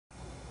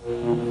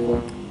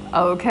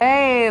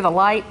Okay, the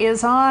light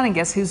is on, and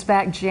guess who's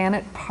back?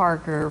 Janet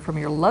Parker from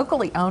your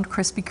locally owned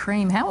Krispy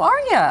Kreme. How are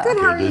you? Good,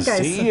 how are you guys? Good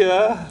to see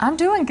ya. I'm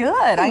doing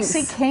good. Thanks.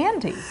 I see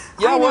candy.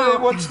 Yeah,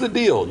 what's the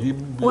deal?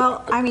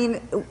 Well, I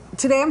mean,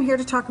 today I'm here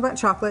to talk about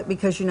chocolate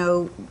because, you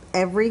know,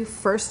 every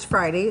first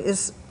Friday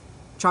is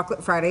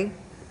Chocolate Friday.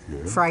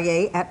 Yeah.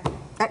 Friday at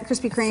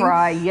Krispy Kreme.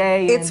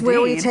 Friday, It's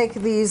where we indeed. take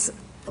these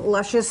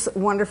luscious,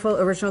 wonderful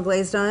original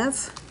glazed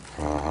donuts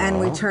and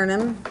we turn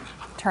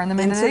them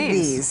into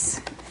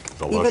these.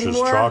 The Even luscious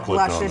more chocolate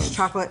luscious donuts.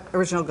 chocolate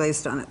original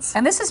glazed donuts.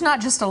 And this is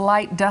not just a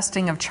light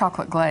dusting of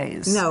chocolate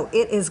glaze. No,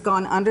 it has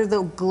gone under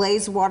the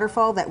glaze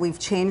waterfall that we've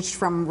changed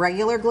from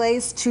regular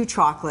glaze to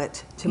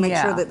chocolate to make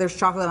sure that there's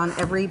chocolate on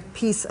every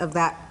piece of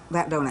that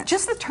donut.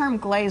 Just the term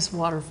glazed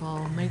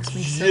waterfall makes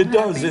me so It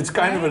does. happy. It's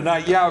kind of a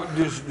night. Yeah.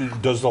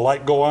 Does the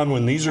light go on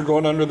when these are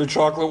going under the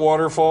chocolate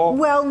waterfall?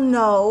 Well,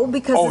 no,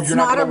 because it's you're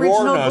not not gonna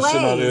warn original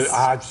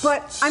us glaze.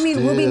 But I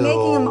mean, we'll be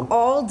making them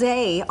all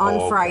day on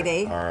okay.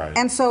 Friday. All right.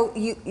 And so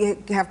you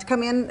have to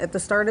come in at the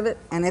start of it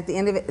and at the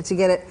end of it to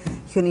get it.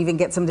 You can even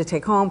get some to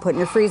take home, put in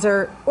your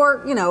freezer,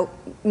 or you know,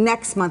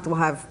 next month we'll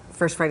have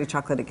First Friday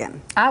chocolate again.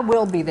 I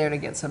will be there to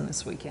get some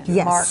this weekend.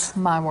 Yes.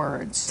 Mark my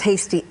words.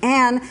 Tasty.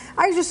 And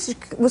I just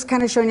was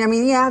kind of showing you, I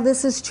mean, yeah,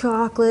 this is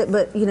chocolate,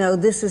 but you know,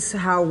 this is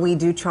how we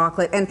do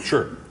chocolate. And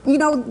sure. You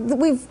know,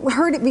 we've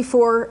heard it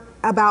before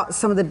about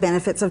some of the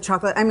benefits of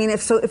chocolate. I mean,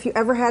 if you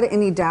ever had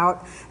any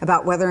doubt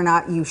about whether or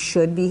not you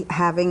should be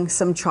having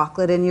some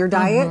chocolate in your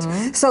diet.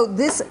 So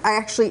this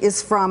actually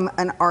is from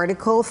an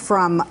article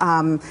from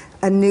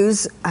a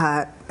news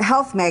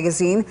health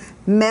magazine,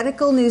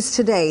 Medical News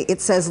Today.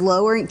 It says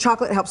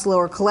chocolate helps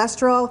lower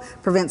cholesterol,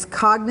 prevents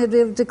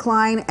cognitive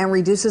decline, and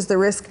reduces the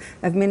risk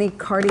of many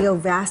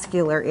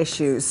cardiovascular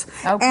issues.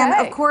 Okay. And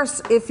of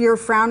course, if your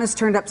frown is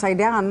turned upside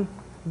down,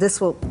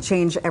 this will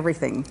change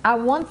everything. I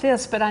want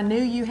this, but I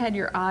knew you had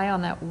your eye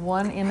on that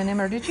one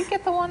M&M. Or did you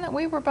get the one that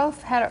we were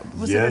both had?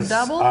 Was it a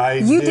double?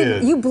 You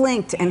did. You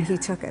blinked and he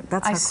took it.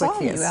 That's how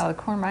quick he is. I saw you out of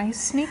the corner. He's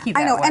sneaky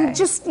that I know, way. and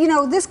just, you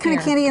know, this kind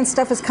of candy and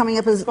stuff is coming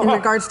up in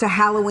regards to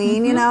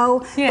Halloween, you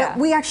know. Yeah. But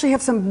we actually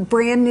have some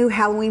brand new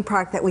Halloween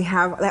product that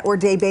we're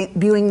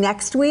debuting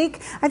next week.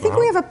 I think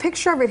we have a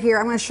picture of it here.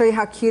 I'm going to show you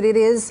how cute it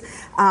is.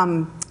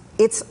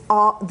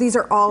 These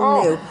are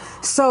all new.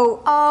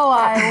 So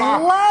I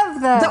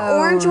love those. The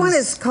orange one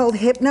is called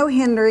Hypno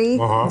Henry.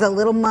 The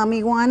little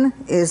mummy one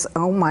is,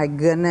 oh my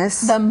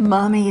goodness. The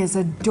mummy is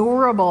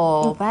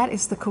adorable. That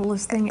is the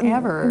coolest thing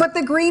ever. But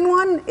the green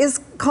one is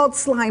called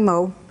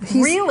Slimo.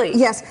 Really?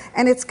 Yes,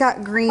 and it's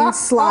got green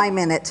slime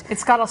in it.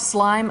 It's got a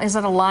slime. Is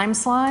it a lime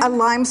slime? A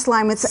lime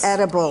slime. It's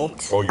edible.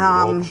 Oh, you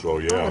would hope so,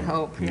 yeah. I would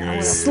hope.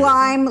 Yeah.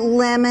 Slime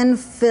lemon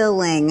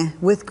filling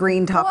with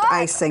green topped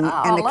icing and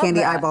I a love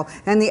candy that. eyeball.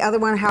 And the other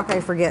one, how could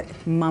I forget?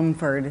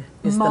 Mumford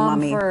is the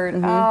mummy.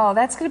 Oh,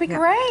 that's going to be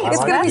great. It's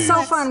like going to be these.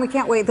 so fun. We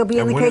can't wait. They'll be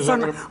in the when is case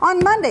that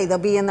on Monday. They'll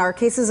be in our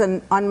cases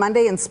on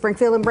Monday in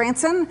Springfield and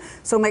Branson.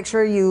 So make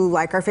sure you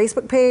like our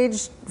Facebook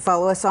page,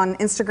 follow us on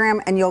Instagram,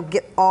 and you'll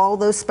get all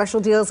those special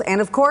deals.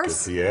 And of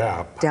course, Get the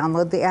app.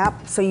 download the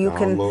app so you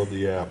Download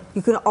the app.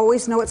 You can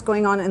always know what's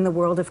going on in the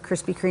world of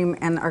Krispy Kreme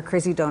and our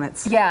crazy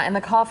donuts. Yeah, and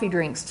the coffee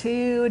drinks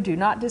too. Do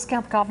not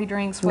discount the coffee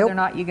drinks, whether or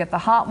not you get the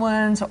hot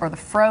ones or the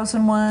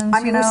frozen ones.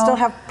 I mean, we still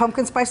have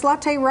pumpkin spice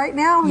latte right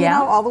now, you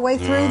know, all the way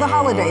through the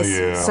holidays.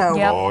 Yeah. So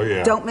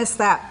Yep. don't miss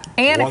that.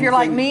 And if One you're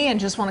like thing- me and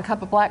just want a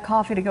cup of black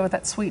coffee to go with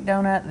that sweet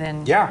donut,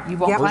 then you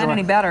won't Yep. find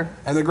any better.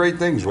 And the great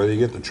things, whether you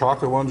get the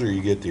chocolate ones or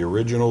you get the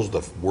originals,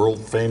 the world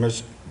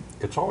famous,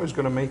 it's always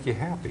going to make you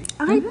happy.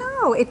 I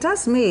know, it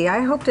does me.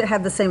 I hoped it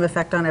had the same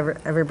effect on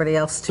everybody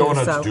else too.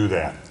 Donuts do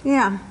that.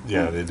 Yeah.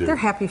 Yeah, they do. They're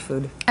happy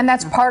food. And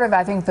that's part of,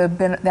 I think,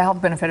 the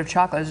health benefit of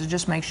chocolate is it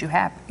just makes you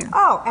happy.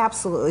 Oh,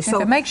 absolutely. If So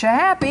it makes you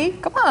happy,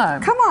 come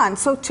on. come on.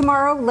 So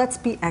tomorrow, let's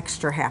be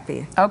extra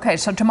happy. Okay,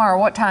 so tomorrow,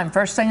 what time?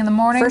 First thing in the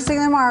morning? First thing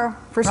tomorrow.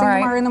 First thing All right.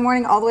 tomorrow in the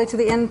morning, all the way to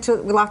the end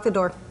till we lock the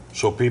door.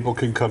 So people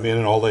can come in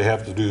and all they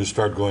have to do is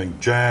start going,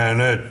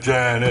 Janet,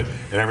 Janet,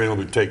 and everything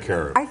will be taken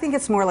care of. I think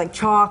it's more like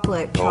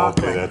chocolate.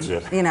 Okay, that's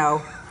it. You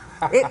know,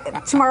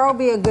 tomorrow will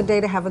be a good day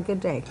to have a good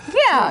day.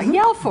 Yeah,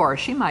 yell for her.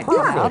 She might come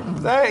out and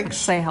Thanks.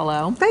 say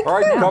hello. Thank All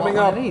right, you. coming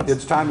up, One of these.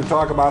 it's time to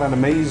talk about an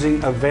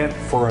amazing event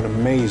for an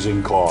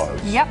amazing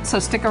cause. Yep, so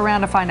stick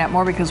around to find out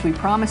more because we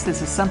promise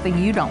this is something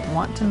you don't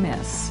want to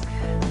miss.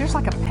 There's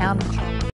like a pound of chocolate.